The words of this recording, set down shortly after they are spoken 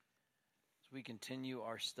As we continue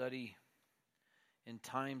our study in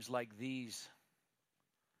times like these,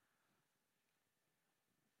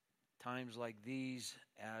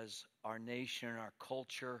 as our nation and our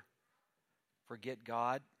culture forget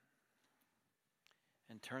God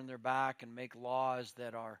and turn their back and make laws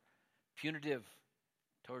that are punitive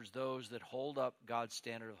towards those that hold up God's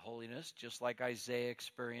standard of holiness, just like Isaiah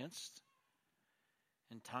experienced.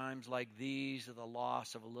 In times like these of the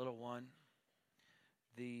loss of a little one,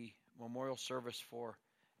 the memorial service for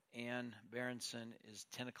Ann Berenson is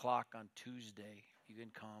 10 o'clock on Tuesday. If you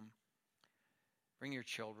can come, bring your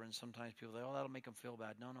children. Sometimes people say, oh, that'll make them feel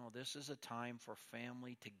bad. No, this is a time for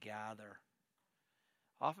family to gather.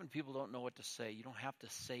 Often people don't know what to say. You don't have to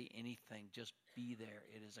say anything. Just be there.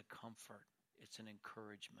 It is a comfort. It's an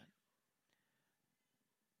encouragement.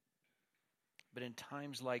 But in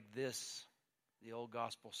times like this, the old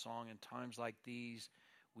gospel song, in times like these,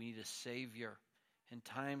 we need a Savior. In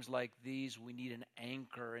times like these, we need an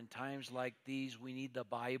anchor. In times like these, we need the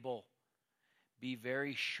Bible. Be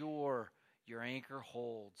very sure your anchor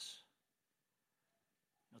holds.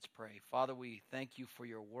 Let's pray. Father, we thank you for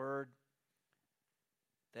your word,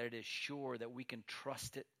 that it is sure, that we can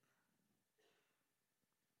trust it.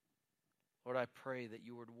 Lord, I pray that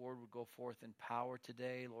your word would go forth in power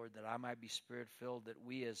today, Lord, that I might be Spirit-filled, that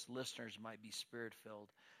we as listeners might be Spirit-filled,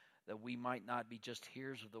 that we might not be just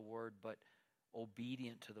hearers of the word, but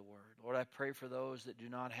obedient to the word. Lord, I pray for those that do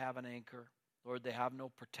not have an anchor. Lord, they have no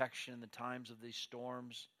protection in the times of these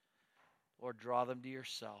storms. Lord, draw them to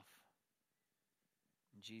yourself.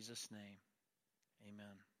 In Jesus' name,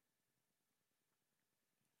 amen.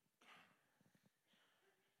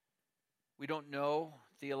 We don't know,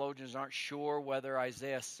 theologians aren't sure whether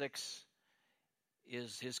Isaiah 6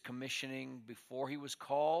 is his commissioning before he was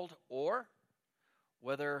called, or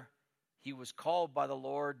whether he was called by the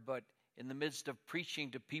Lord, but in the midst of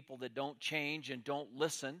preaching to people that don't change and don't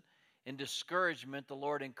listen, in discouragement, the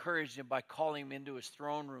Lord encouraged him by calling him into his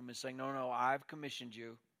throne room and saying, no, I've commissioned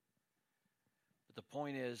you. But the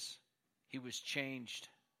point is, he was changed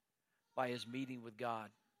by his meeting with God.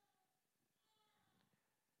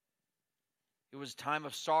 It was a time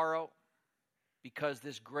of sorrow because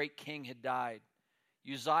this great king had died.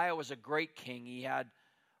 Uzziah was a great king. He had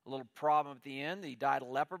a little problem at the end. He died a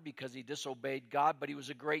leper because he disobeyed God, but he was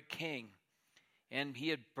a great king. And he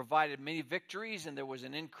had provided many victories, and there was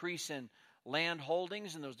an increase in land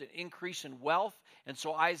holdings, and there was an increase in wealth. And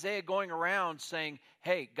so Isaiah going around saying,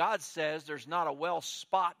 hey, God says there's not a well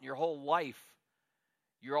spot in your whole life.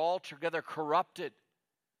 You're altogether corrupted.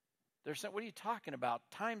 They're saying, what are you talking about?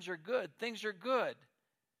 Times are good. Things are good.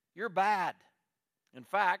 You're bad. In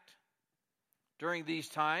fact, during these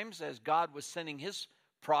times, as God was sending his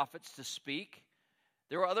prophets to speak,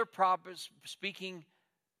 there were other prophets speaking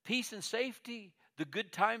peace and safety. The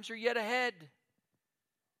good times are yet ahead.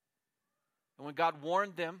 And when God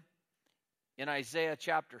warned them in Isaiah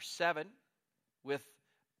chapter 9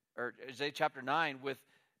 with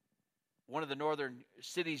one of the northern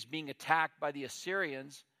cities being attacked by the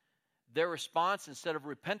Assyrians, their response, instead of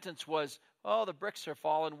repentance, was, oh, the bricks are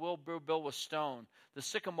fallen, we'll build with stone. The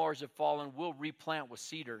sycamores have fallen, we'll replant with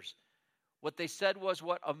cedars. What they said was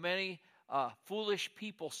what many foolish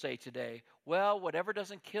people say today. Well, whatever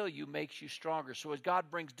doesn't kill you makes you stronger. So as God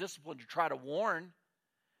brings discipline to try to warn,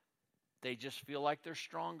 they just feel like they're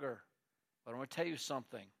stronger. But I want to tell you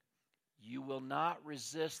something. You will not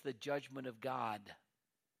resist the judgment of God.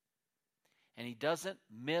 And he doesn't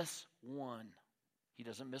miss one. He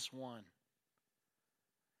doesn't miss one.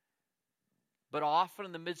 But often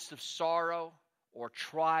in the midst of sorrow or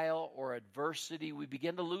trial or adversity, we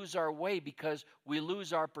begin to lose our way because we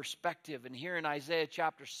lose our perspective. And here in Isaiah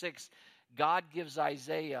chapter 6, God gives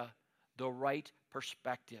Isaiah the right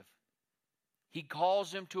perspective. He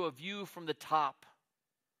calls him to a view from the top.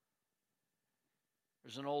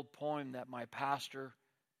 There's an old poem that my pastor,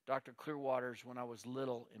 Dr. Clearwaters, when I was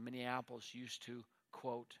little in Minneapolis, used to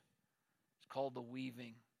quote. It's called The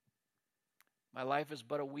Weaving. My life is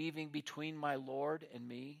but a weaving between my Lord and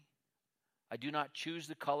me. I do not choose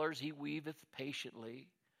the colors, he weaveth patiently.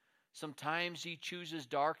 Sometimes he chooses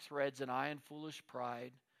dark threads, and I in foolish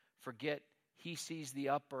pride forget he sees the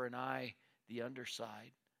upper and I the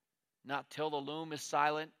underside. Not till the loom is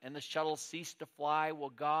silent and the shuttle cease to fly will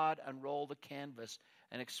God unroll the canvas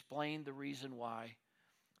and explain the reason why.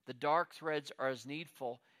 The dark threads are as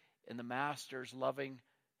needful in the master's loving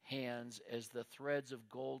hands as the threads of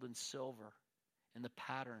gold and silver in the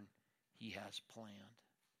pattern he has planned.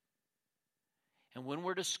 And when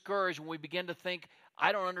we're discouraged, when we begin to think,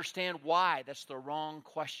 I don't understand why, that's the wrong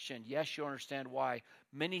question. Yes, you'll understand why.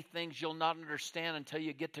 Many things you'll not understand until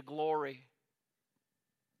you get to glory.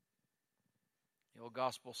 The old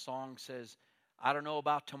gospel song says, I don't know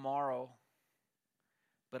about tomorrow,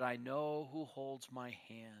 but I know who holds my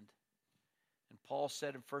hand. And Paul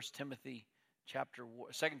said in 2 Timothy chapter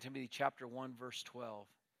 1, verse 12,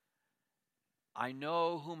 I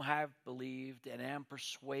know whom I have believed and am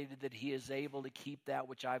persuaded that he is able to keep that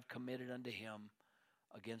which I've committed unto him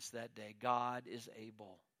against that day. God is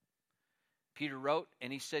able. Peter wrote,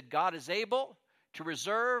 and he said, God is able to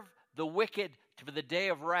reserve the wicked for the day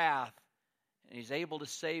of wrath, and he's able to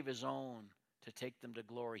save his own to take them to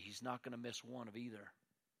glory. He's not going to miss one of either.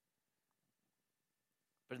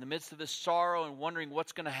 But in the midst of this sorrow and wondering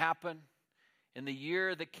what's going to happen, in the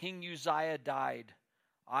year that King Uzziah died,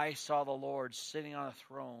 I saw the Lord sitting on a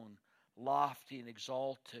throne, lofty and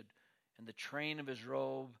exalted, and the train of his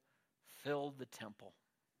robe filled the temple.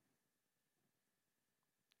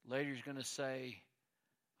 Later he's going to say,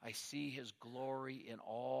 I see his glory in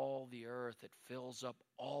all the earth. It fills up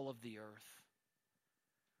all of the earth.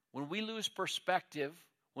 When we lose perspective,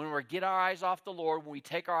 when we get our eyes off the Lord, when we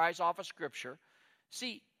take our eyes off of Scripture,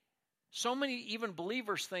 see, so many even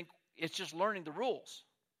believers think it's just learning the rules.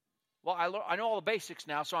 Well, I know all the basics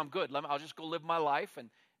now, so I'm good. I'll just go live my life, and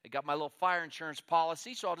I got my little fire insurance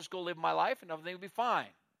policy, so I'll just go live my life, and everything will be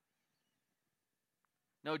fine.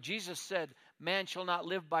 No, Jesus said, man shall not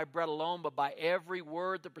live by bread alone, but by every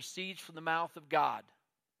word that proceeds from the mouth of God.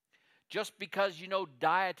 Just because you know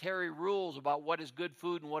dietary rules about what is good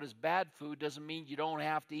food and what is bad food doesn't mean you don't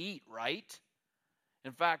have to eat, right?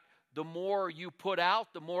 In fact, the more you put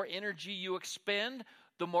out, the more energy you expend,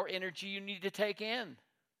 the more energy you need to take in.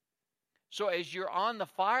 So as you're on the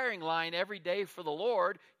firing line every day for the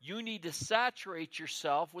Lord, you need to saturate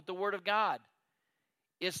yourself with the Word of God.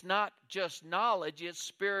 It's not just knowledge, it's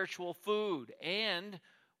spiritual food. And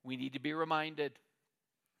we need to be reminded.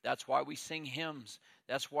 That's why we sing hymns.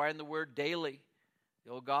 That's why in the word daily,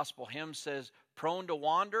 the old gospel hymn says, prone to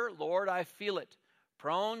wander, Lord, I feel it.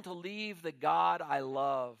 Prone to leave the God I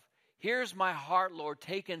love. Here's my heart, Lord,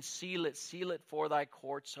 take and seal it for thy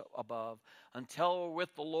courts above. Until we're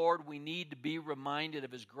with the Lord, we need to be reminded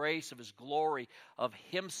of his grace, of his glory, of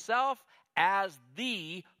himself as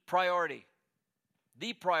the priority.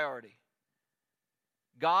 The priority.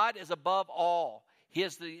 God is above all. He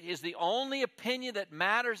is the only opinion that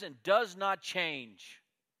matters and does not change.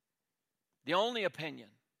 The only opinion.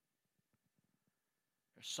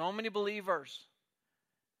 There's so many believers.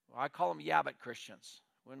 Well, I call them yabbit Christians.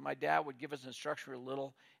 When my dad would give us instruction, we were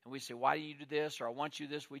little, and we'd say, why do you do this? Or I want you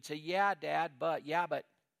this. We'd say, yeah, Dad, but yabbit.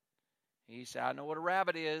 He said, I know what a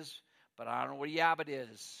rabbit is, but I don't know what a yabbit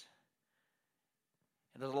is.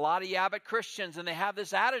 And there's a lot of yabbit Christians, and they have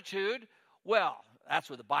this attitude, well, that's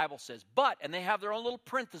what the Bible says. But, and they have their own little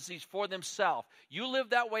parentheses for themselves. You live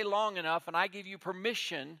that way long enough, and I give you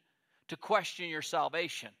permission to question your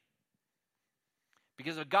salvation.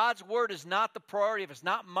 Because if God's word is not the priority, if it's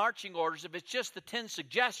not marching orders, if it's just the 10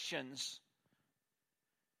 suggestions,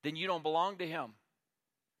 then you don't belong to him.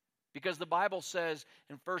 Because the Bible says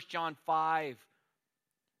in 1 John 5,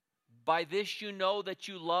 by this you know that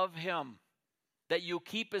you love him, that you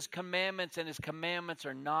keep his commandments, and his commandments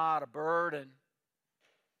are not a burden.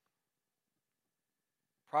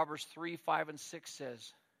 Proverbs 3, 5, and 6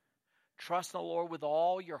 says, trust in the Lord with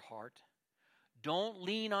all your heart. Don't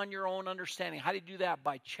lean on your own understanding. How do you do that?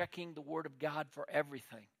 By checking the Word of God for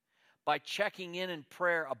everything. By checking in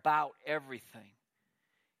prayer about everything.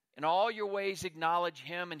 In all your ways acknowledge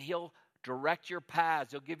him, and he'll direct your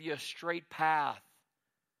paths. He'll give you a straight path.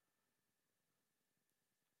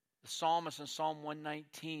 The psalmist in Psalm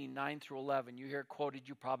 119, 9 through 11, you hear it quoted,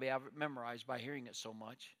 you probably have it memorized by hearing it so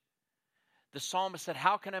much. The psalmist said,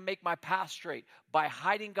 how can I make my path straight? By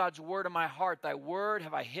hiding God's word in my heart. Thy word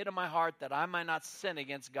have I hid in my heart that I might not sin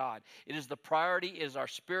against God. It is the priority, it is our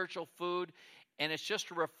spiritual food, and it's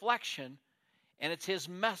just a reflection, and it's his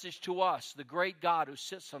message to us, the great God who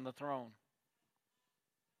sits on the throne.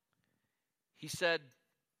 He said,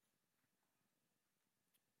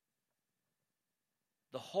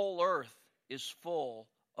 the whole earth is full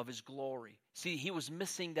of his glory. See, he was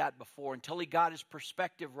missing that before until he got his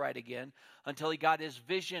perspective right again, until he got his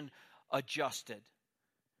vision adjusted.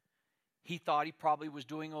 He thought he probably was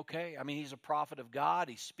doing okay. I mean, he's a prophet of God.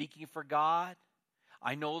 He's speaking for God.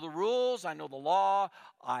 I know the rules. I know the law.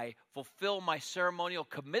 I fulfill my ceremonial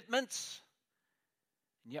commitments.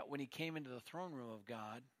 And yet when he came into the throne room of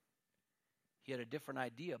God, he had a different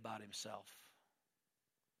idea about himself.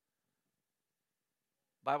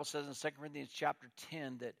 The Bible says in 2 Corinthians chapter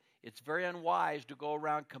 10 that it's very unwise to go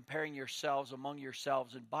around comparing yourselves among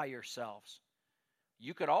yourselves and by yourselves.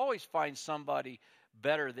 You could always find somebody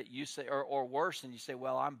better that you say, or worse, and you say,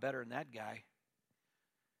 well, I'm better than that guy.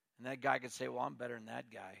 And that guy could say, well, I'm better than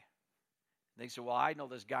that guy. They say, well, I know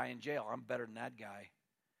this guy in jail. I'm better than that guy.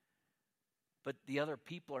 But the other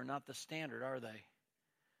people are not the standard, are they?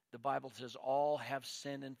 The Bible says all have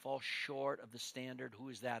sinned and fall short of the standard. Who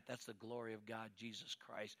is that? That's the glory of God, Jesus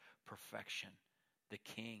Christ. Perfection. The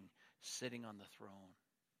King sitting on the throne.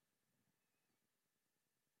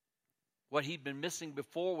 What he'd been missing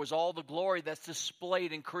before was all the glory that's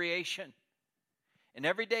displayed in creation. And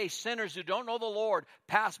every day, sinners who don't know the Lord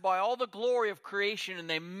pass by all the glory of creation and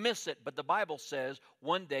they miss it. But the Bible says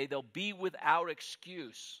one day they'll be without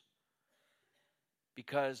excuse.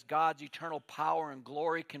 Because God's eternal power and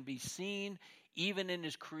glory can be seen even in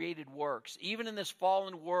His created works. Even in this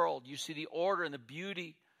fallen world, you see the order and the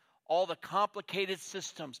beauty, all the complicated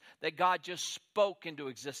systems that God just spoke into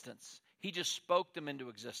existence. He just spoke them into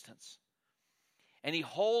existence. And He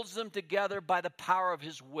holds them together by the power of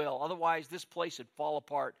His will. Otherwise, this place would fall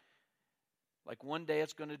apart like one day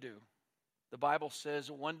it's going to do. The Bible says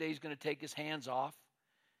that one day He's going to take His hands off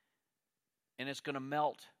and it's going to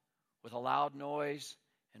melt with a loud noise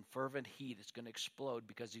and fervent heat. It's going to explode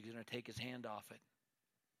because He's going to take His hand off it.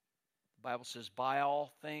 The Bible says,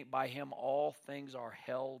 by Him all things are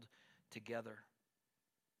held together.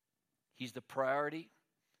 He's the priority.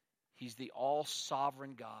 He's the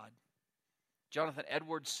all-sovereign God. Jonathan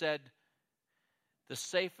Edwards said, the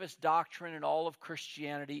safest doctrine in all of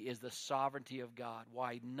Christianity is the sovereignty of God.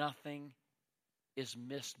 Why? Nothing is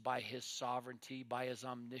missed by His sovereignty, by His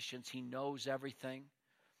omniscience. He knows everything.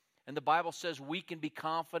 And the Bible says we can be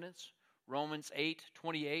confident. Romans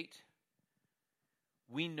 8:28.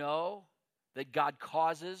 We know that God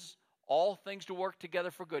causes all things to work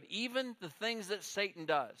together for good. Even the things that Satan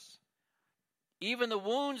does. Even the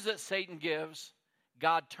wounds that Satan gives,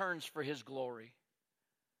 God turns for His glory.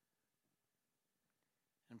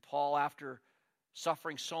 And Paul, after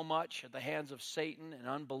suffering so much at the hands of Satan and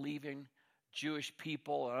unbelieving Jewish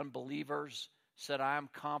people and unbelievers, said, I am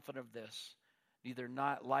confident of this. Neither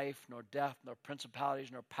not life, nor death, nor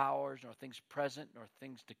principalities, nor powers, nor things present, nor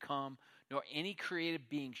things to come, nor any created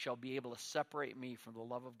being shall be able to separate me from the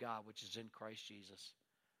love of God, which is in Christ Jesus.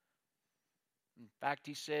 In fact,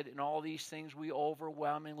 he said, in all these things we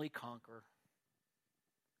overwhelmingly conquer.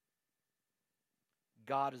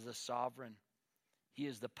 God is the sovereign. He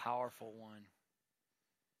is the powerful one.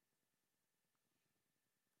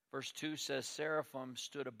 Verse 2 says, Seraphim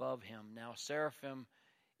stood above Him. Now, seraphim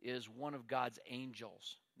is one of God's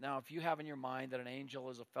angels. Now, if you have in your mind that an angel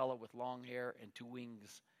is a fellow with long hair and two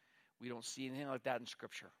wings, we don't see anything like that in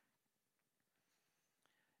Scripture.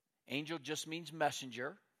 Angel just means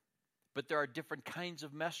messenger, but there are different kinds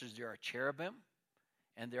of messengers. There are cherubim,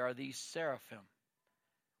 and there are these seraphim.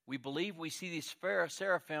 We believe we see these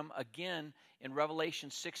seraphim again in Revelation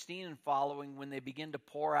 16 and following when they begin to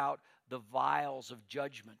pour out the vials of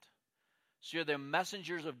judgment. So they're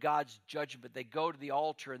messengers of God's judgment. They go to the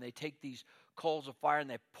altar and they take these coals of fire and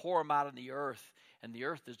they pour them out on the earth. And the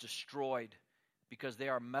earth is destroyed because they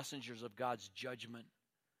are messengers of God's judgment.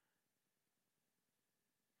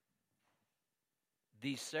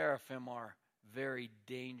 These seraphim are very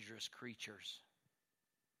dangerous creatures.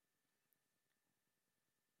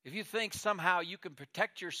 If you think somehow you can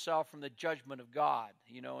protect yourself from the judgment of God,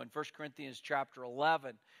 in 1 Corinthians chapter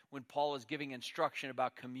 11, when Paul is giving instruction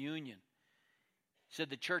about communion, he said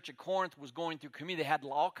the church at Corinth was going through communion. They had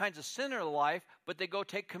all kinds of sin in their life, but they go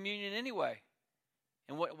take communion anyway.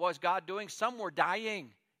 And what was God doing? Some were dying,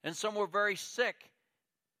 and some were very sick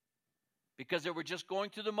because they were just going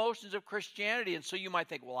through the motions of Christianity. And so you might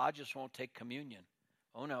think, well, I just won't take communion.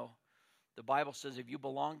 Oh, no. The Bible says if you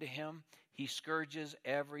belong to Him, He scourges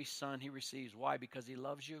every son He receives. Why? Because He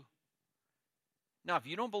loves you. Now, if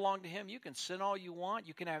you don't belong to Him, you can sin all you want.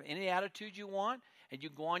 You can have any attitude you want, and you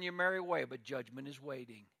can go on your merry way. But judgment is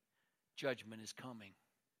waiting. Judgment is coming.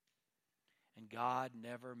 And God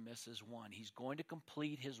never misses one. He's going to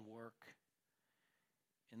complete His work.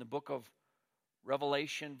 In the book of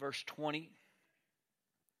Revelation, verse 20,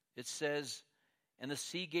 it says, and the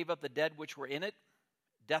sea gave up the dead which were in it.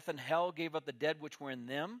 Death and hell gave up the dead which were in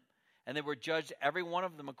them. And they were judged, every one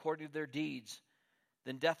of them, according to their deeds.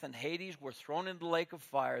 Then death and Hades were thrown into the lake of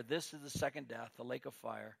fire. This is the second death, the lake of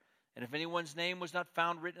fire. And if anyone's name was not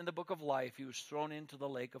found written in the book of life, he was thrown into the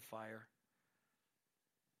lake of fire.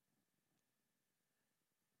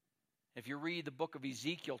 If you read the book of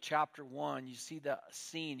Ezekiel, chapter 1, you see the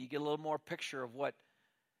scene. You get a little more picture of what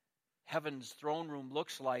heaven's throne room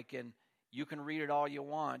looks like. And you can read it all you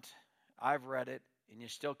want. I've read it. And you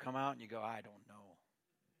still come out and you go, I don't know.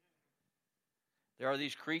 There are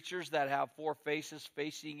these creatures that have four faces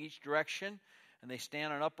facing each direction, and they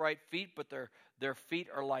stand on upright feet, but their feet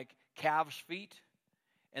are like calves' feet.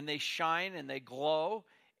 and they shine and they glow,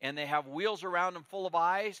 and they have wheels around them full of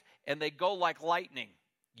eyes, and they go like lightning.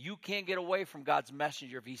 You can't get away from God's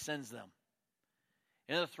messenger if he sends them.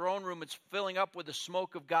 In the throne room, it's filling up with the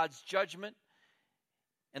smoke of God's judgment.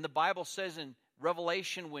 And the Bible says in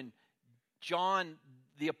Revelation, when John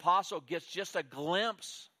the apostle gets just a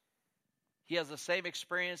glimpse, he has the same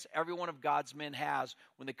experience every one of God's men has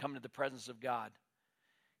when they come into the presence of God.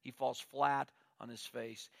 He falls flat on his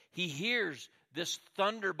face. He hears this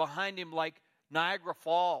thunder behind him like Niagara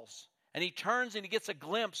Falls. And he turns and he gets a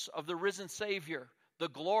glimpse of the risen Savior, the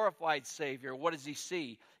glorified Savior. What does he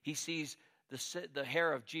see? He sees the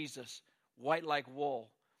hair of Jesus, white like wool.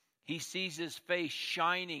 He sees his face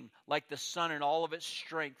shining like the sun in all of its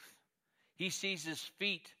strength. He sees his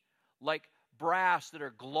feet like brass that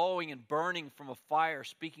are glowing and burning from a fire,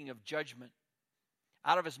 speaking of judgment.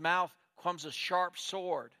 Out of his mouth comes a sharp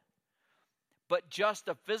sword. But just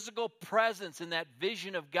a physical presence in that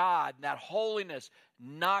vision of God, and that holiness,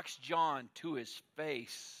 knocks John to his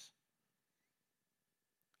face.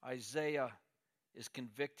 Isaiah is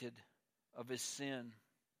convicted of his sin.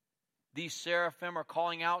 These seraphim are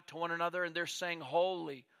calling out to one another, and they're saying,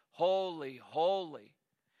 holy, holy, holy.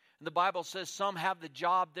 And the Bible says some have the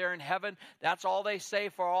job there in heaven. That's all they say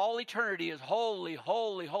for all eternity is holy,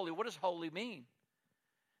 holy, holy. What does holy mean?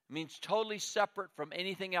 It means totally separate from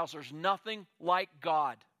anything else. There's nothing like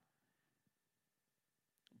God.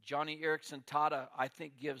 Johnny Erickson Tada, I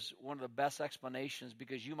think, gives one of the best explanations,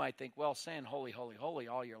 because you might think, well, saying holy, holy, holy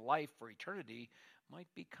all your life for eternity might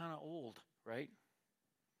be kind of old, right?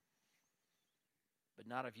 But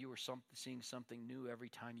not if you were seeing something new every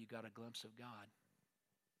time you got a glimpse of God.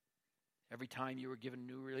 Every time you were given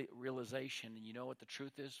new realization. And you know what the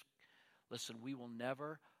truth is? Listen, we will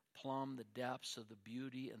never plumb the depths of the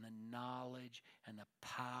beauty and the knowledge and the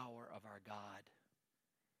power of our God.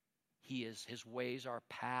 His ways are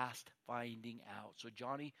past finding out. So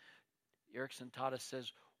Johnny Erickson Tada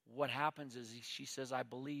says, what happens is she says, I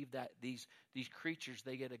believe that these creatures,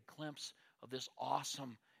 they get a glimpse of this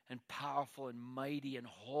awesome and powerful and mighty and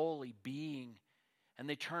holy being. And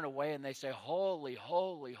they turn away and they say, holy,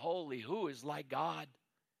 holy, holy, who is like God?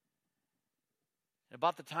 And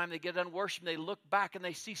about the time they get done worshiping, they look back and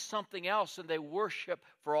they see something else, and they worship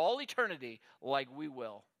for all eternity like we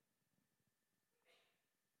will.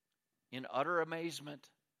 In utter amazement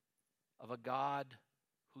of a God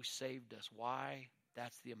who saved us. Why?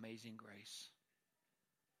 That's the amazing grace.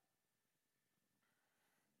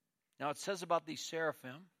 Now it says about these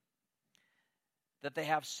seraphim that they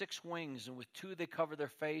have 6 wings, and with 2 they cover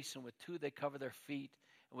their face, and with 2 they cover their feet,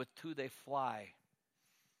 and with 2 they fly.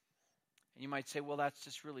 And you might say, well, that's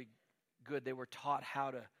just really good. They were taught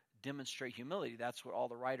how to demonstrate humility. That's what all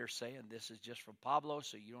the writers say, and this is just from Pablo,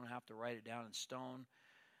 so you don't have to write it down in stone.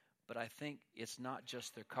 But I think it's not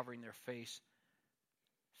just they're covering their face,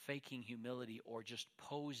 faking humility, or just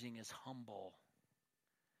posing as humble.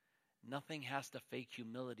 Nothing has to fake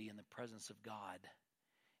humility in the presence of God.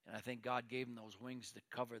 And I think God gave them those wings to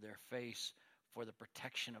cover their face for the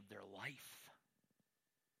protection of their life.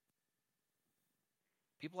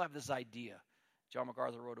 People have this idea. John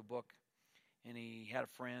MacArthur wrote a book, and he had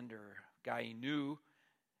a friend or a guy he knew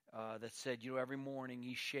that said, every morning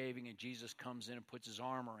he's shaving and Jesus comes in and puts his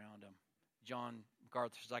arm around him. John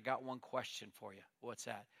MacArthur says, I got one question for you. What's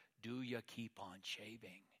that? Do you keep on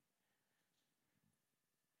shaving?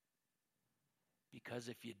 Because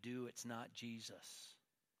if you do, it's not Jesus.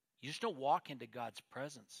 You just don't walk into God's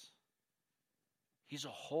presence. He's a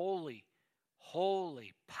holy,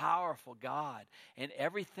 holy, powerful God, and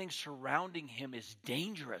everything surrounding him is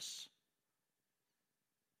dangerous.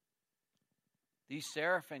 These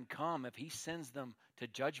seraphim come. If he sends them to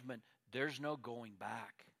judgment, there's no going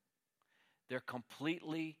back. They're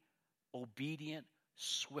completely obedient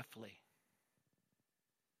swiftly.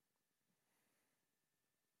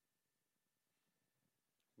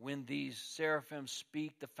 When these seraphim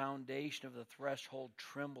speak, the foundation of the threshold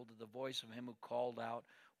trembled at the voice of him who called out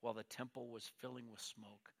while the temple was filling with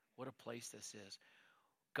smoke. What a place this is.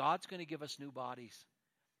 God's going to give us new bodies.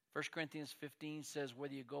 1 Corinthians 15 says,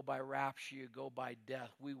 whether you go by rapture, you go by death,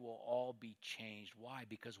 we will all be changed. Why?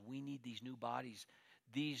 Because we need these new bodies.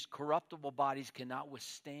 These corruptible bodies cannot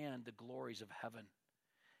withstand the glories of heaven.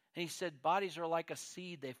 And he said, bodies are like a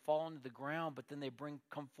seed. They fall into the ground, but then they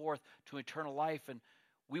come forth to eternal life. And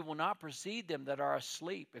we will not precede them that are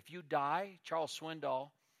asleep. If you die, Charles Swindoll,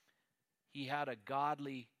 he had a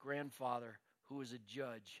godly grandfather who was a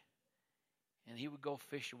judge. And he would go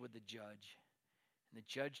fishing with the judge. And the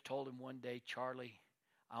judge told him one day, Charlie,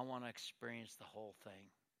 I want to experience the whole thing.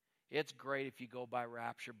 It's great if you go by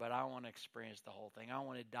rapture, but I want to experience the whole thing. I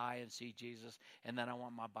want to die and see Jesus, and then I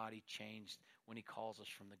want my body changed when he calls us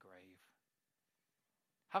from the grave.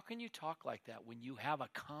 How can you talk like that when you have a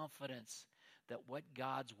confidence that what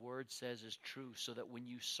God's word says is true, so that when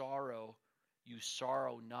you sorrow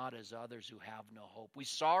not as others who have no hope? We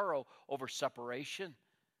sorrow over separation,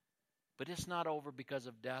 but it's not over because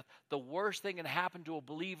of death. The worst thing that can happen to a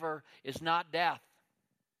believer is not death.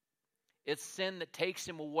 It's sin that takes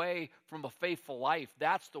him away from a faithful life.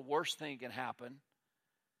 That's the worst thing that can happen.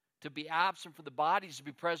 To be absent from the body is to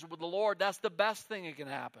be present with the Lord. That's the best thing that can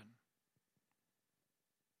happen.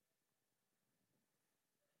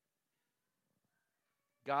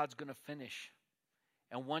 God's going to finish.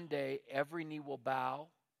 And one day, every knee will bow,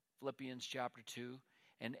 Philippians chapter 2,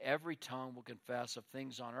 and every tongue will confess of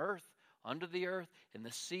things on earth, under the earth, in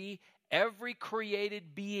the sea, every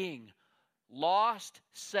created being, lost,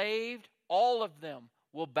 saved, all of them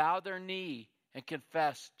will bow their knee and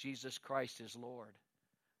confess Jesus Christ is Lord.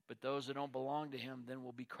 But those that don't belong to him then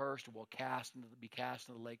will be cursed and will be cast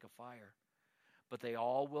into the lake of fire. But they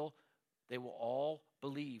will all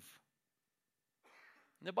believe.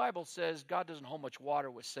 And the Bible says God doesn't hold much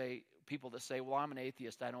water with people that say, well, I'm an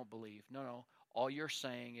atheist, I don't believe. No. All you're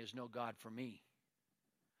saying is no God for me.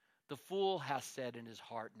 The fool has said in his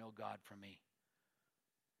heart, no God for me.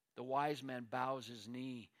 The wise man bows his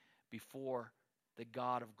knee before the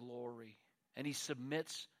God of glory, and he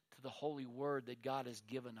submits to the holy word that God has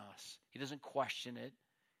given us. He doesn't question it.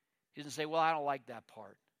 He doesn't say, well, I don't like that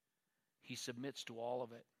part. He submits to all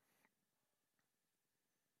of it.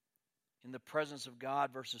 In the presence of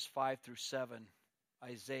God, verses 5 through 7,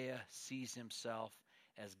 Isaiah sees himself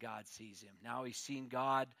as God sees him. Now he's seen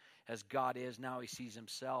God as God is. Now he sees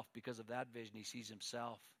himself. Because of that vision, he sees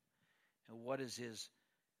himself. And what is his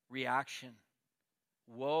reaction?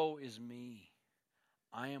 Woe is me.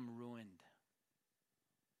 I am ruined.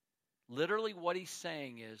 Literally what he's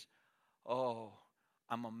saying is, oh,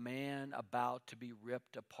 I'm a man about to be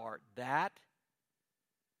ripped apart. That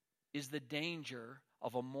is the danger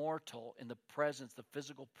of a mortal in the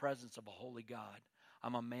physical presence of a holy God.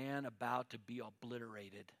 I'm a man about to be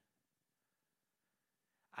obliterated.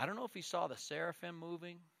 I don't know if he saw the seraphim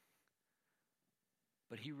moving,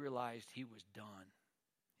 but he realized he was done.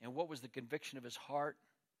 And what was the conviction of his heart?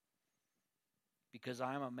 Because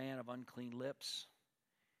I am a man of unclean lips,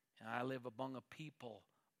 and I live among a people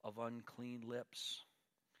of unclean lips.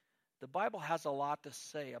 The Bible has a lot to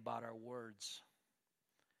say about our words.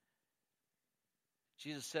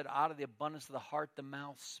 Jesus said, out of the abundance of the heart, the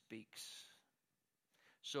mouth speaks.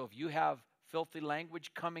 So if you have filthy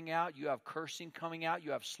language coming out, you have cursing coming out,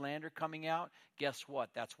 you have slander coming out, guess what?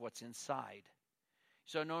 That's what's inside.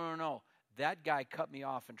 So no. That guy cut me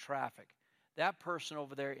off in traffic. That person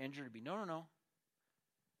over there injured me. No.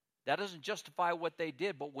 That doesn't justify what they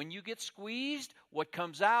did. But when you get squeezed, what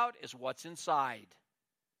comes out is what's inside.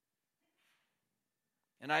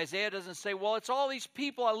 And Isaiah doesn't say, well, it's all these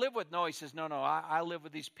people I live with. No, he says, no, I live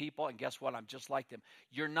with these people, and guess what? I'm just like them.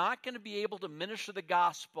 You're not going to be able to minister the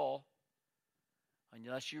gospel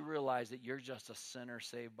unless you realize that you're just a sinner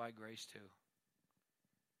saved by grace too.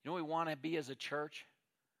 You know what we want to be as a church?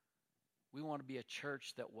 We want to be a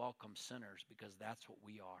church that welcomes sinners, because that's what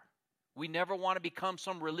we are. We never want to become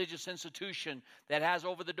some religious institution that has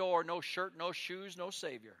over the door no shirt, no shoes, no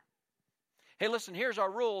Savior. Hey, listen, here's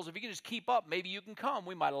our rules. If you can just keep up, maybe you can come.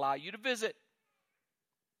 We might allow you to visit.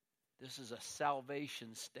 This is a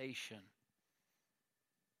salvation station.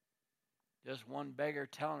 Just one beggar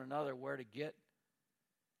telling another where to get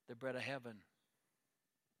the bread of heaven.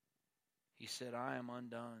 He said, I am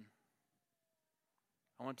undone.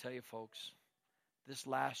 I want to tell you, folks, this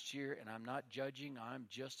last year, and I'm not judging, I'm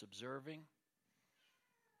just observing,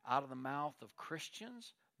 out of the mouth of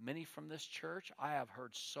Christians, many from this church, I have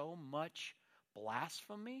heard so much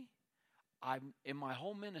blasphemy I'm in my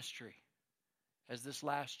whole ministry as this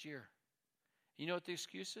last year. You know what the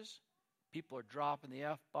excuse is? People are dropping the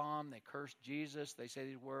F-bomb, they curse Jesus, they say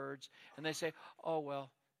these words, and they say, oh,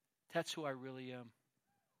 well, that's who I really am.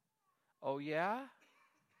 Oh, yeah?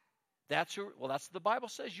 That's what the Bible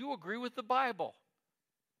says. You agree with the Bible.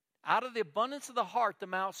 Out of the abundance of the heart, the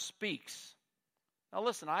mouth speaks. Now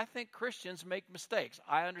listen, I think Christians make mistakes.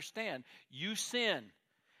 I understand. You sin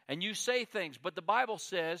and you say things, but the Bible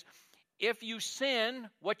says, if you sin,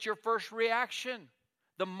 what's your first reaction?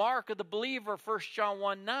 The mark of the believer, 1 John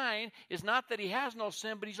 1:9, is not that he has no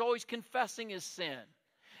sin, but he's always confessing his sin.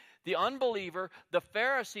 The unbeliever, the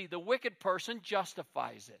Pharisee, the wicked person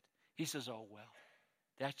justifies it. He says, oh, well,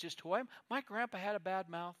 that's just who I am. My grandpa had a bad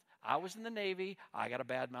mouth. I was in the Navy. I got a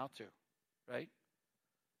bad mouth too, right?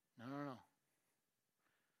 No.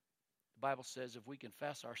 Bible says if we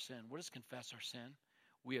confess our sin, what is confess our sin?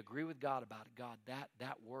 We agree with God about it. God,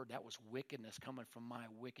 that word, that was wickedness coming from my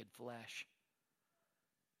wicked flesh.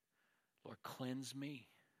 Lord, cleanse me.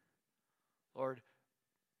 Lord,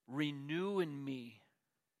 renew in me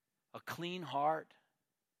a clean heart.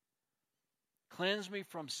 Cleanse me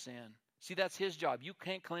from sin. See, that's his job. You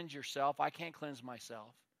can't cleanse yourself. I can't cleanse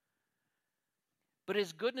myself. But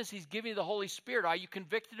his goodness, he's giving you the Holy Spirit. Are you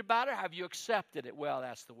convicted about it? Have you accepted it? Well,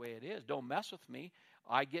 that's the way it is. Don't mess with me.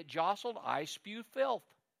 I get jostled. I spew filth.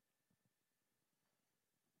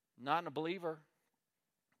 Not a believer.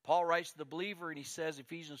 Paul writes to the believer, and he says,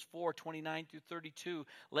 Ephesians 4:29 through 32,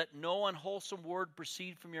 let no unwholesome word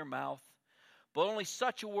proceed from your mouth, but only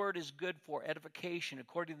such a word is good for edification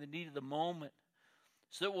according to the need of the moment,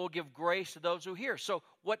 so that we'll give grace to those who hear. So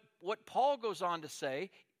what Paul goes on to say,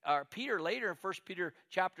 Peter later in 1 Peter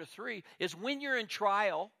chapter 3, is when you're in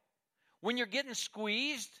trial, when you're getting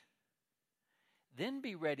squeezed, then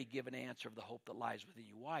be ready to give an answer of the hope that lies within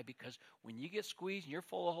you. Why? Because when you get squeezed and you're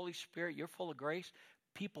full of the Holy Spirit, you're full of grace,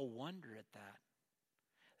 people wonder at that.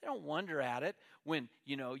 They don't wonder at it when,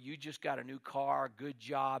 you just got a new car, good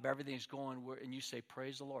job, everything's going, and you say,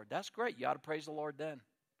 praise the Lord. That's great. You ought to praise the Lord then.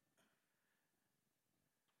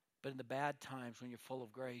 But in the bad times when you're full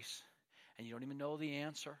of grace and you don't even know the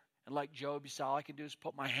answer, and like Job, you say, all I can do is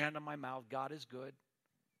put my hand on my mouth. God is good.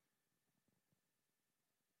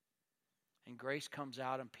 And grace comes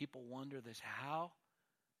out and people wonder this, how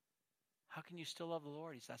can you still love the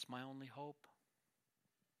Lord? He says, that's my only hope.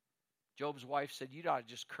 Job's wife said, you ought to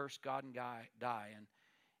just curse God and die.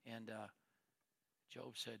 And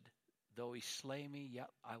Job said, though he slay me, yet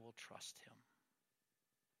I will trust him.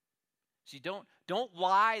 See, don't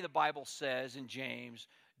lie, the Bible says in James.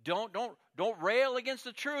 Don't rail against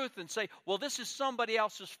the truth and say, well, this is somebody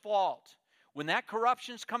else's fault. When that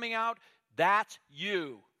corruption's coming out, that's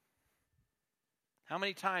you. How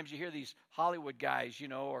many times you hear these Hollywood guys,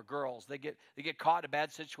 or girls, they get caught in a bad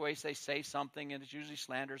situation, they say something, and it's usually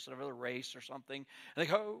slanderous of the race or something. And they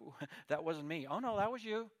go, oh, that wasn't me. Oh, no, that was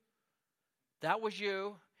you. That was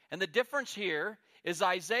you. And the difference here is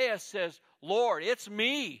Isaiah says, Lord, it's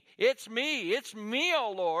me. It's me. It's me,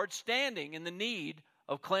 O Lord, standing in the need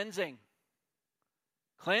of cleansing.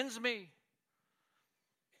 Cleanse me.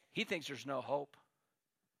 He thinks there's no hope.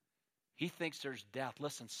 He thinks there's death.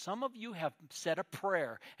 Listen, some of you have said a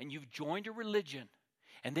prayer and you've joined a religion,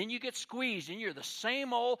 and then you get squeezed and you're the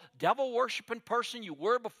same old devil-worshiping person you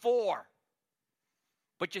were before.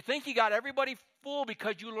 But you think you got everybody fooled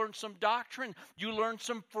because you learned some doctrine, you learned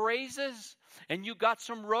some phrases, and you got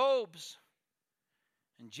some robes.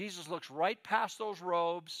 And Jesus looks right past those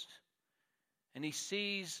robes and he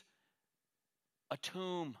sees a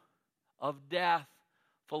tomb of death,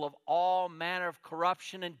 full of all manner of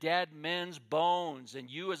corruption and dead men's bones. And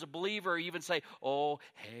you as a believer even say, oh,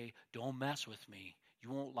 hey, don't mess with me.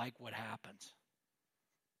 You won't like what happens.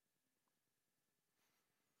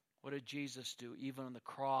 What did Jesus do? Even on the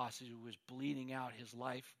cross, he was bleeding out his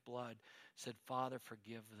life blood, said, Father,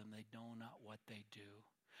 forgive them. They know not what they do.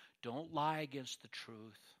 Don't lie against the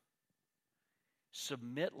truth.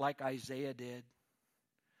 Submit like Isaiah did.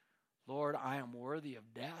 Lord, I am worthy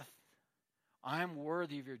of death. I am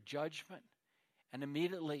worthy of your judgment. And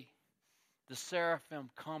immediately the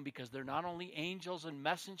seraphim come, because they're not only angels and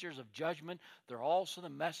messengers of judgment, they're also the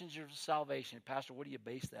messengers of salvation. Pastor, what do you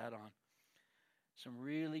base that on? Some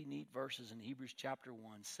really neat verses in Hebrews chapter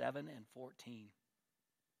 1, 7 and 14.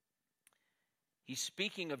 He's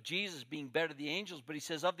speaking of Jesus being better than the angels, but he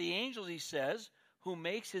says, of the angels, he says, who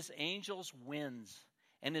makes his angels winds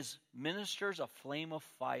and his ministers a flame of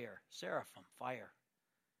fire. Seraphim, fire.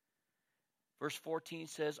 Verse 14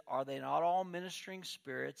 says, are they not all ministering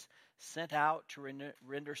spirits sent out to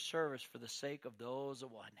render service for the sake of those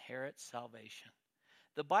that will inherit salvation?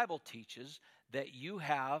 The Bible teaches that you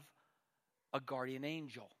have a guardian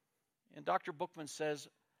angel. And Dr. Bookman says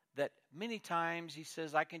that many times, he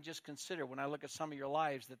says, I can just consider when I look at some of your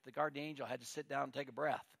lives that the guardian angel had to sit down and take a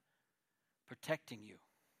breath, protecting you.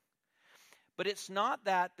 But it's not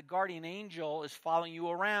that the guardian angel is following you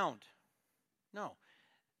around. No.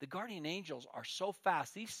 The guardian angels are so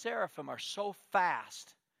fast. These seraphim are so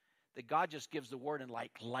fast that God just gives the word, and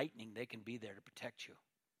like lightning, they can be there to protect you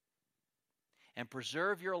and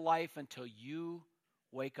preserve your life until you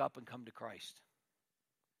wake up and come to Christ.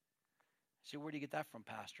 See, where do you get that from,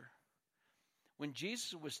 Pastor? When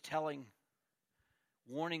Jesus was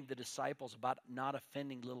warning the disciples about not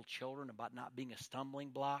offending little children, about not being a stumbling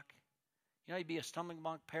block. You know, you'd be a stumbling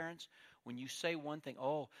block, parents, when you say one thing,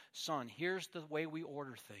 oh, son, here's the way we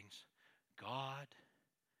order things. God,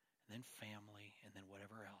 and then family, and then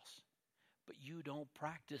whatever else. but you don't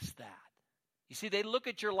practice that. You see, they look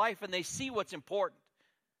at your life and they see what's important.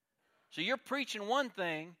 So you're preaching one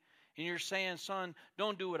thing and you're saying, son,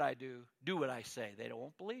 don't do what I do what I say. They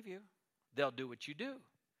won't believe you. They'll do what you do.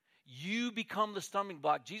 You become the stumbling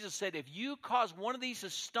block. Jesus said, if you cause one of these to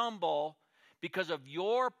stumble because of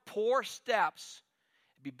your poor steps,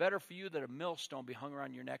 it'd be better for you that a millstone be hung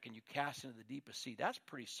around your neck and you cast into the deepest sea. That's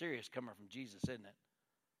pretty serious coming from Jesus, isn't it?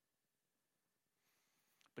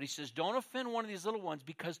 But he says, don't offend one of these little ones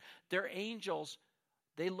because they're angels.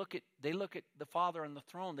 They look at the Father on the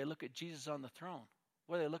throne. They look at Jesus on the throne.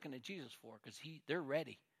 What are they looking at Jesus for? Because they're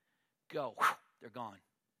ready. Go. They're gone.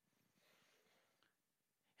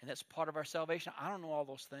 And that's part of our salvation. I don't know all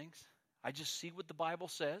those things. I just see what the Bible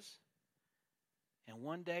says. And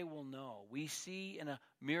one day we'll know. We see in a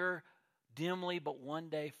mirror dimly, but one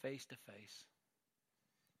day face to face.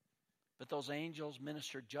 But those angels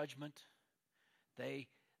minister judgment. They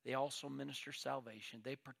also minister salvation.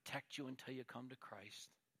 They protect you until you come to Christ.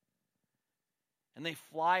 And they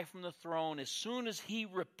fly from the throne as soon as he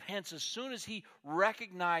repents, as soon as he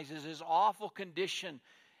recognizes his awful condition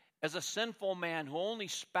as a sinful man who only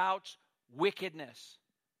spouts wickedness.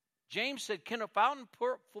 James said, can a fountain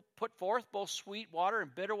put forth both sweet water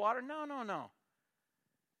and bitter water? No.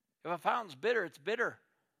 If a fountain's bitter, it's bitter.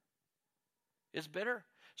 It's bitter.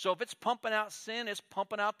 So if it's pumping out sin, it's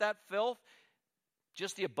pumping out that filth,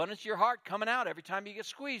 just the abundance of your heart coming out every time you get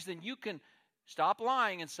squeezed, then you can stop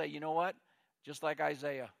lying and say, you know what? Just like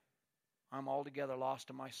Isaiah, I'm altogether lost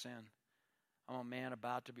to my sin. I'm a man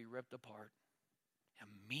about to be ripped apart.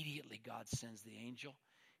 Immediately God sends the angel.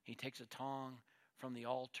 He takes a tongue from the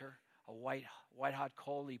altar, a white hot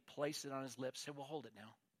coal. He places it on his lips. Said, well, hold it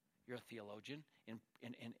now. You're a theologian in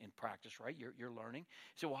practice, right? You're learning.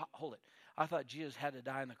 He said, well, hold it. I thought Jesus had to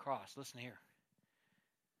die on the cross. Listen here.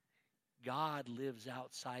 God lives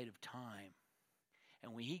outside of time.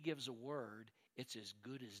 And when he gives a word, it's as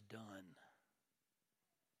good as done.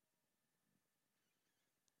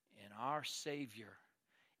 And our Savior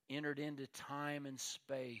entered into time and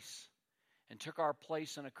space and took our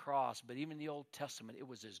place on a cross. But even in the Old Testament, it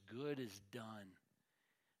was as good as done.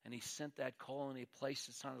 And he sent that coal and he placed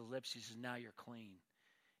it on his lips. He says, now you're clean.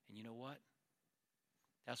 And you know what?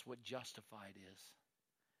 That's what justified is.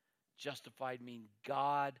 Justified means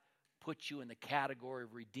God put you in the category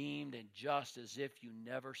of redeemed and just as if you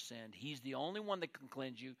never sinned. He's the only one that can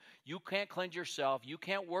cleanse you. You can't cleanse yourself. You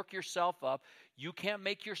can't work yourself up. You can't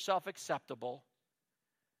make yourself acceptable.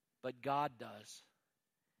 But God does.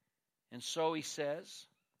 And so he says,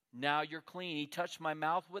 now you're clean. He touched my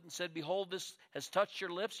mouth with and said, behold, this has touched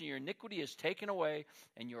your lips, and your iniquity is taken away,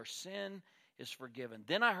 and your sin is forgiven.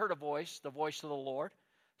 Then I heard a voice, the voice of the Lord,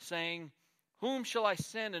 saying, whom shall I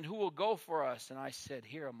send, and who will go for us? And I said,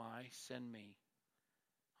 here am I, send me.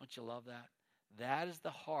 Don't you love that? That is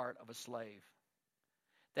the heart of a slave.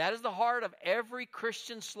 That is the heart of every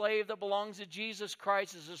Christian slave that belongs to Jesus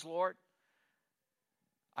Christ as his Lord.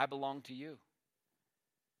 I belong to you.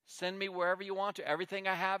 Send me wherever you want to. Everything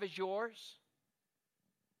I have is yours.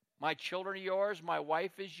 My children are yours. My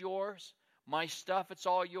wife is yours. My stuff, it's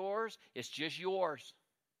all yours. It's just yours.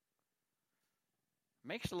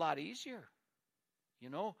 Makes it a lot easier. You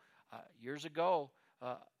know, years ago,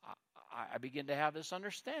 I began to have this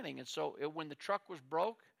understanding. And so when the truck was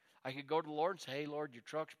broke, I could go to the Lord and say, hey, Lord, your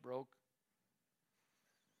truck's broke.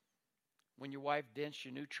 When your wife dents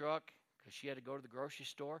your new truck because she had to go to the grocery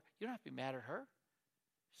store, you don't have to be mad at her.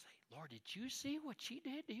 Say, Lord, did you see what she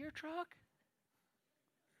did to your truck?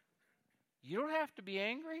 You don't have to be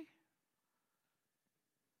angry.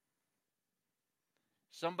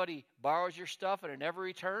 Somebody borrows your stuff and it never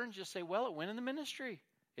returns, just say, well, it went in the ministry.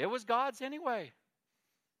 It was God's anyway.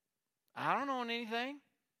 I don't own anything.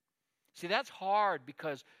 See, that's hard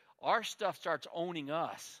because our stuff starts owning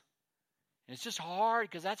us. And it's just hard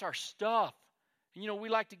because that's our stuff. And, you know, we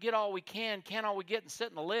like to get all we can all we get, and sit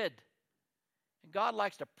in the lid. And God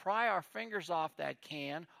likes to pry our fingers off that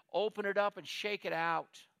can, open it up, and shake it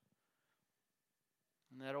out.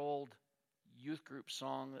 And that old youth group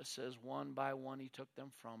song that says, one by one he took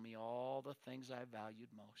them from me, all the things I valued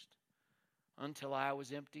most. Until I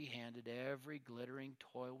was empty-handed, every glittering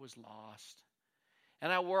toy was lost.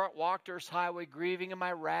 And I walked earth's highway, grieving in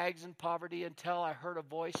my rags and poverty, until I heard a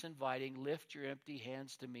voice inviting, lift your empty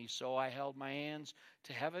hands to me. So I held my hands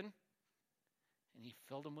to heaven, and he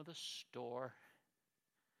filled them with a store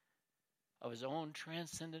of his own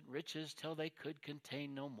transcendent riches till they could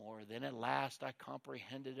contain no more. Then at last I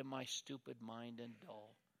comprehended in my stupid mind and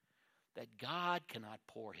dull that God cannot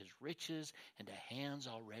pour his riches into hands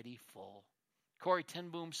already full. Corrie ten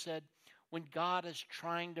Boom said, when God is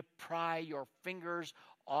trying to pry your fingers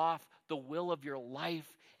off the will of your life.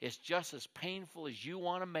 It's just as painful as you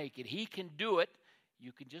want to make it. He can do it.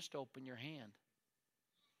 You can just open your hand.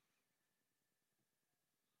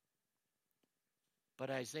 But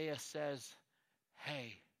Isaiah says,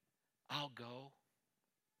 hey, I'll go.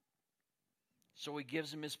 So he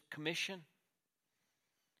gives him his commission.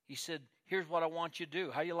 He said, here's what I want you to do.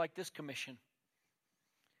 How do you like this commission?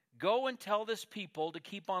 Go and tell this people to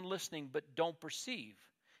keep on listening but don't perceive.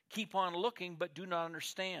 Keep on looking but do not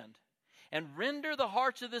understand. And render the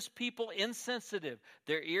hearts of this people insensitive,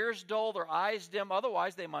 their ears dull, their eyes dim.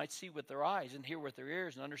 Otherwise they might see with their eyes and hear with their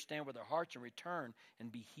ears and understand with their hearts and return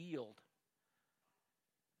and be healed.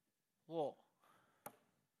 Well,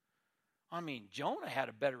 I mean, Jonah had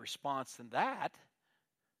a better response than that,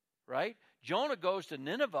 right? Jonah goes to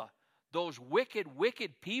Nineveh. Those wicked,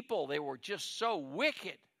 wicked people, they were just so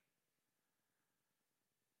wicked.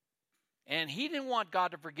 And he didn't want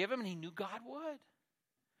God to forgive him, and he knew God would.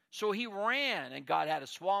 So he ran, and God had to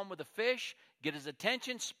swallow him with a fish, get his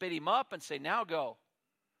attention, spit him up, and say, now go.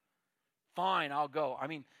 Fine, I'll go. I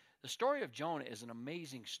mean, the story of Jonah is an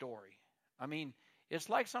amazing story. I mean, it's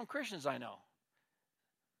like some Christians I know.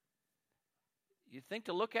 You think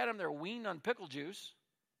to look at them, they're weaned on pickle juice.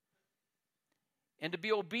 And to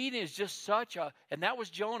be obedient is just such a, and that was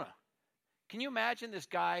Jonah. Can you imagine this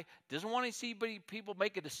guy doesn't want to see people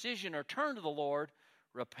make a decision or turn to the Lord?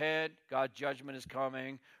 Repent, God's judgment is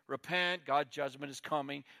coming. Repent, God's judgment is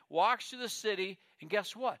coming. Walks through the city, and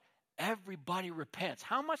guess what? Everybody repents.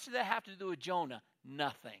 How much did that have to do with Jonah?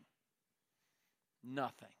 Nothing.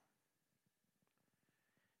 Nothing.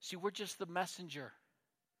 See, we're just the messenger.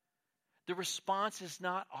 The response is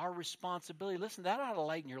not our responsibility. Listen, that ought to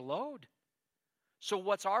lighten your load. So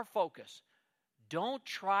what's our focus? Don't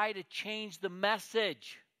try to change the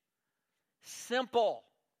message. Simple.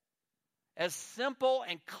 As simple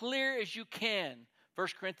and clear as you can. 1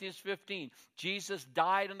 Corinthians 15. Jesus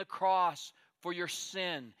died on the cross for your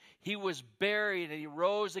sin. He was buried and he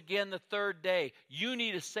rose again the third day. You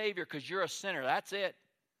need a Savior because you're a sinner. That's it.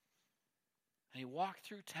 And he walked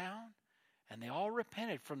through town and they all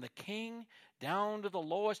repented from the king down to the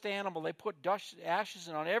lowest animal. They put dust, ashes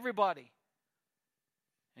on everybody.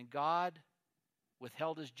 And God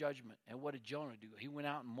withheld his judgment. And what did Jonah do? He went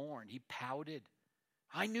out and mourned. He pouted.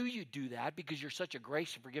 I knew you'd do that because you're such a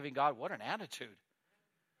gracious and forgiving God. What an attitude.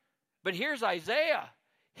 But here's Isaiah.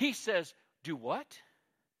 He says, do what?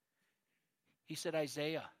 He said,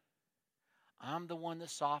 Isaiah, I'm the one that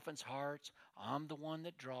softens hearts. I'm the one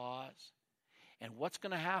that draws. And what's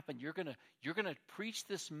going to happen? You're going to preach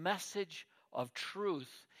this message of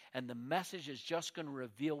truth, and the message is just going to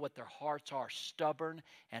reveal what their hearts are. Stubborn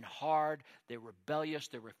and hard. They're rebellious.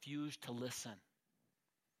 They refuse to listen.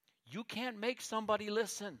 You can't make somebody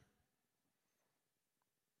listen.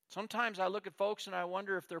 Sometimes I look at folks and I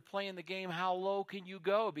wonder if they're playing the game, how low can you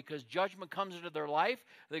go? Because judgment comes into their life.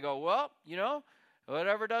 They go, well,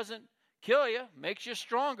 whatever doesn't kill you makes you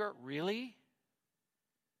stronger. Really?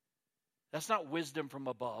 That's not wisdom from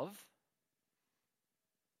above.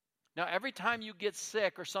 Now, every time you get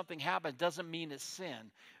sick or something happens doesn't mean it's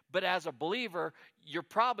sin. But as a believer, you're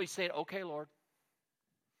probably saying, okay, Lord.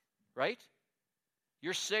 Right?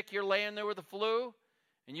 You're sick, you're laying there with the flu,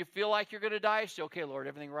 and you feel like you're going to die. You say, okay, Lord,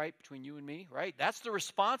 everything right between you and me, right? That's the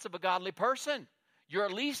response of a godly person. You're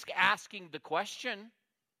at least asking the question.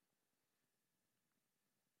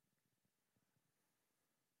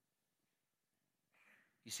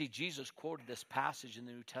 You see, Jesus quoted this passage in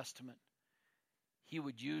the New Testament. He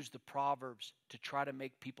would use the Proverbs to try to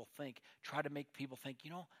make people think.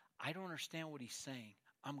 I don't understand what he's saying.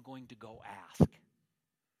 I'm going to go ask.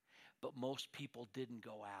 But most people didn't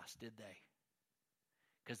go ask, did they?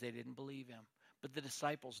 Because they didn't believe him. But the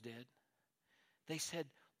disciples did. They said,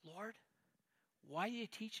 Lord, why are you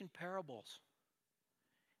teaching parables?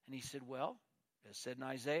 And he said, well, as said in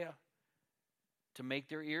Isaiah, to make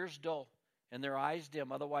their ears dull and their eyes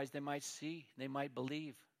dim. Otherwise they might see, they might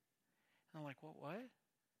believe. And I'm like, what?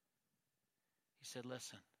 He said,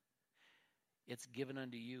 listen, it's given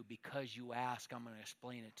unto you because you ask. I'm going to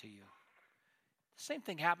explain it to you. The same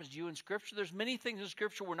thing happens to you in Scripture. There's many things in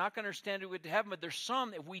Scripture we're not going to understand to heaven, but there's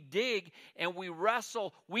some, if we dig and we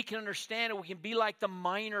wrestle, we can understand it. We can be like the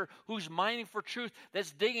miner who's mining for truth,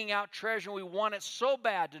 that's digging out treasure, and we want it so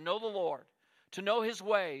bad to know the Lord, to know his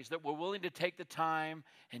ways, that we're willing to take the time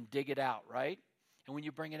and dig it out, right? And when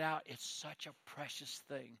you bring it out, it's such a precious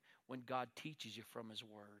thing when God teaches you from his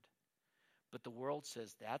word. But the world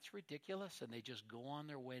says, that's ridiculous, and they just go on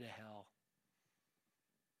their way to hell.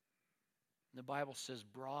 The Bible says,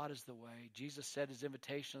 broad is the way. Jesus said his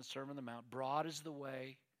invitation on the Sermon on the Mount, broad is the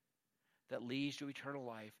way that leads to eternal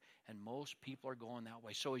life, And most people are going that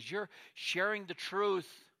way. So as you're sharing the truth,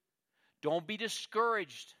 don't be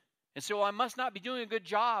discouraged and say, well, I must not be doing a good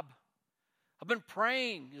job. I've been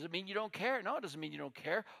praying. Does it mean you don't care? No, it doesn't mean you don't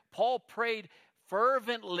care. Paul prayed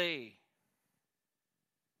fervently.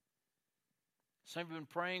 Some of you have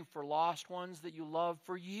been praying for lost ones that you love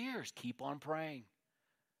for years. Keep on praying.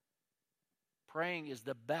 Praying is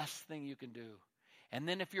the best thing you can do. And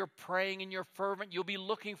then if you're praying and you're fervent, you'll be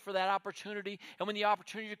looking for that opportunity. And when the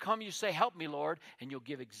opportunity comes, you say, help me, Lord. And you'll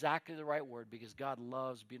give exactly the right word because God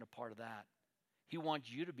loves being a part of that. He wants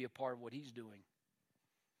you to be a part of what He's doing.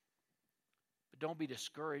 But don't be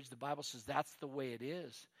discouraged. The Bible says that's the way it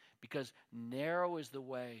is. Because narrow is the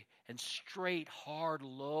way and straight, hard,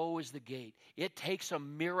 low is the gate. It takes a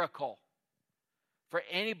miracle for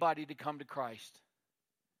anybody to come to Christ.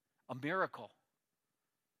 A miracle.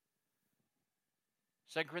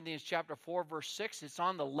 2 Corinthians chapter 4, verse 6, it's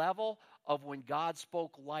on the level of when God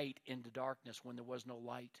spoke light into darkness when there was no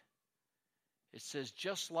light. It says,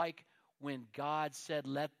 just like when God said,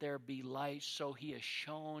 let there be light, so He has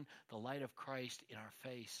shown the light of Christ in our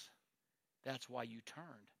face. That's why you turned.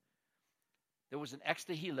 There was an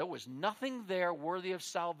extahil. There was nothing there worthy of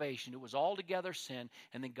salvation. It was altogether sin,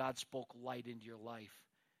 and then God spoke light into your life.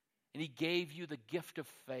 And He gave you the gift of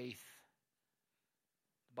faith.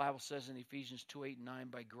 The Bible says in Ephesians 2, 8, and 9,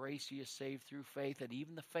 by grace ye are saved through faith, and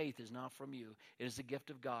even the faith is not from you. It is the gift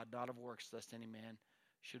of God, not of works, lest any man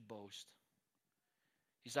should boast.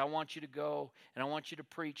 He said, I want you to go, and I want you to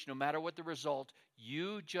preach, no matter what the result.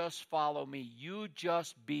 You just follow me. You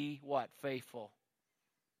just be what? Faithful.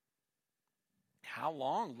 How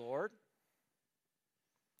long, Lord?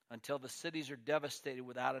 Until the cities are devastated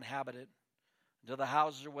without inhabitant, until the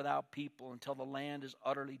houses are without people, until the land is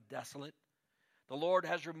utterly desolate. The Lord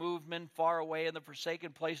has removed men far away, and the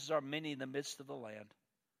forsaken places are many in the midst of the land.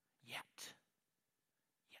 Yet,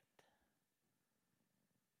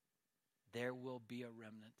 there will be a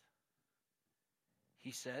remnant.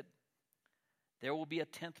 He said, there will be a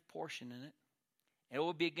 10th portion in it. And it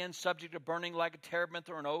will be again subject to burning like a terebinth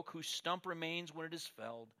or an oak whose stump remains when it is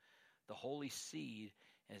felled. The holy seed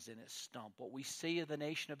is in its stump. What we see of the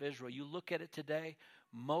nation of Israel, you look at it today,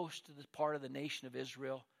 most of the part of the nation of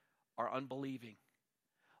Israel are unbelieving.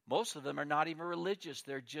 Most of them are not even religious.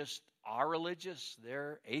 They're just are religious.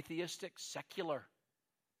 They're atheistic, secular.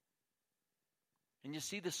 And you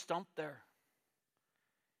see the stump there.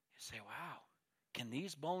 You say, wow, can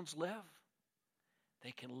these bones live?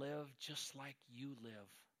 They can live just like you live.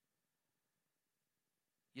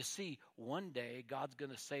 You see, one day God's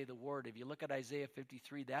going to say the word. If you look at Isaiah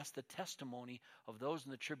 53, that's the testimony of those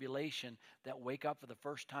in the tribulation that wake up for the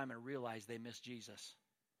first time and realize they missed Jesus.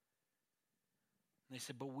 And they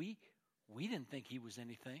said, but we didn't think He was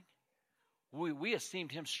anything. We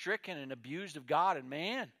esteemed Him stricken and abused of God and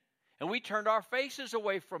man. And we turned our faces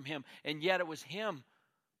away from Him. And yet it was Him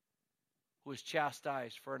who was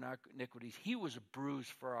chastised for our iniquities. He was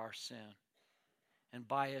bruised for our sin. And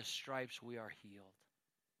by His stripes we are healed.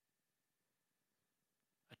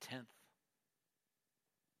 A 10th.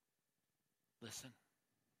 Listen.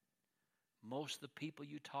 Most of the people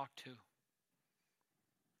you talk to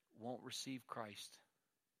won't receive Christ.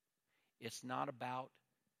 It's not about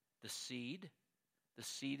the seed. The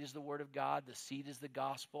seed is the Word of God. The seed is the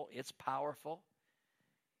gospel. It's powerful.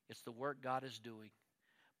 It's the work God is doing.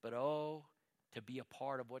 But oh, to be a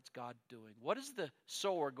part of what's God doing. What does the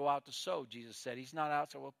sower go out to sow? Jesus said. He's not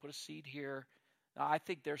out, so we'll put a seed here. Now, I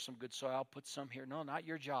think there's some good soil. I'll put some here. No, not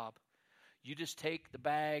your job. You just take the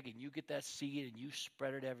bag and you get that seed and you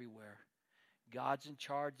spread it everywhere. God's in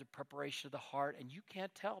charge of the preparation of the heart, and you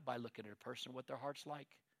can't tell by looking at a person what their heart's like.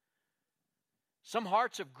 Some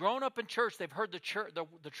hearts have grown up in church. They've heard the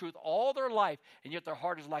truth all their life, and yet their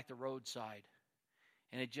heart is like the roadside.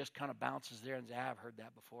 And it just kind of bounces there and says, I've heard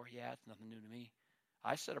that before. Yeah, it's nothing new to me.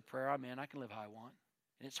 I said a prayer, I'm in. I can live how I want.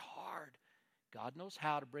 And it's hard. God knows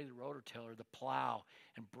how to bring the rototiller, the plow,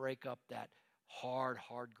 and break up that hard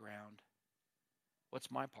ground. What's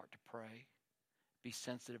my part? To pray, be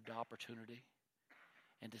sensitive to opportunity,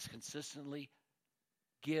 and to consistently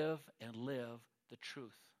give and live the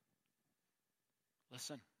truth.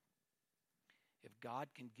 Listen, if God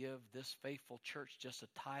can give this faithful church just a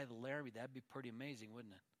tithe of Laramie, that'd be pretty amazing,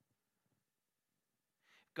 wouldn't it?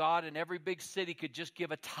 If God in every big city could just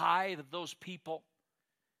give a tithe of those people,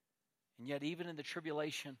 and yet even in the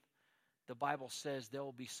tribulation, the Bible says there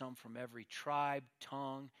will be some from every tribe,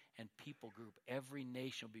 tongue, and people group. Every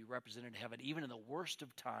nation will be represented in heaven, even in the worst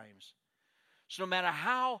of times. So no matter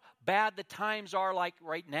how bad the times are like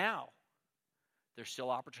right now, there's still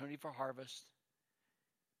opportunity for harvest.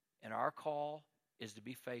 And our call is to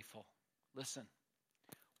be faithful. Listen,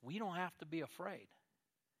 we don't have to be afraid.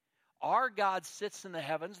 Our God sits in the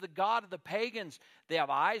heavens, the God of the pagans. They have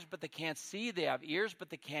eyes, but they can't see. They have ears, but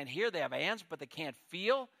they can't hear. They have hands, but they can't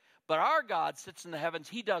feel. But our God sits in the heavens.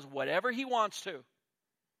 He does whatever he wants to.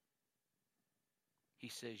 He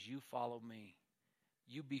says, you follow me.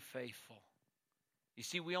 You be faithful. You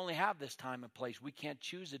see, we only have this time and place. We can't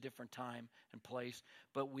choose a different time and place,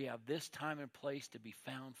 but we have this time and place to be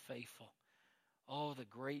found faithful. Oh, the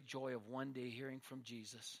great joy of one day hearing from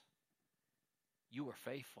Jesus. You are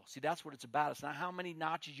faithful. See, that's what it's about. It's not how many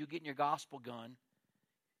notches you get in your gospel gun.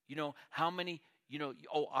 You know, how many,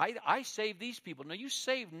 I saved these people. No, you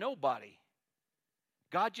saved nobody.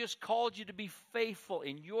 God just called you to be faithful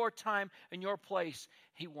in your time and your place.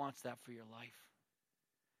 He wants that for your life.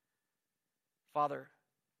 Father,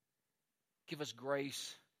 give us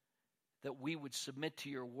grace that we would submit to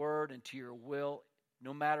your word and to your will,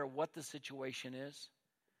 no matter what the situation is.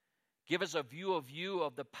 Give us a view of you,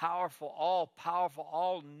 of the powerful,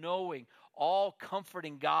 all-knowing,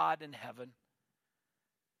 all-comforting God in heaven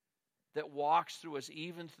that walks through us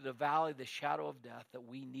even through the valley of the shadow of death, that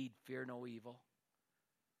we need fear no evil.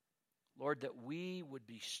 Lord, that we would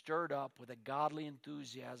be stirred up with a godly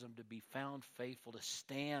enthusiasm to be found faithful, to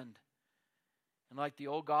stand. And like the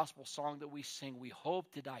old gospel song that we sing, we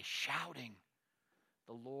hope to die shouting,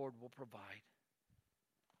 the Lord will provide.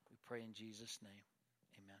 We pray in Jesus' name.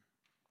 Amen.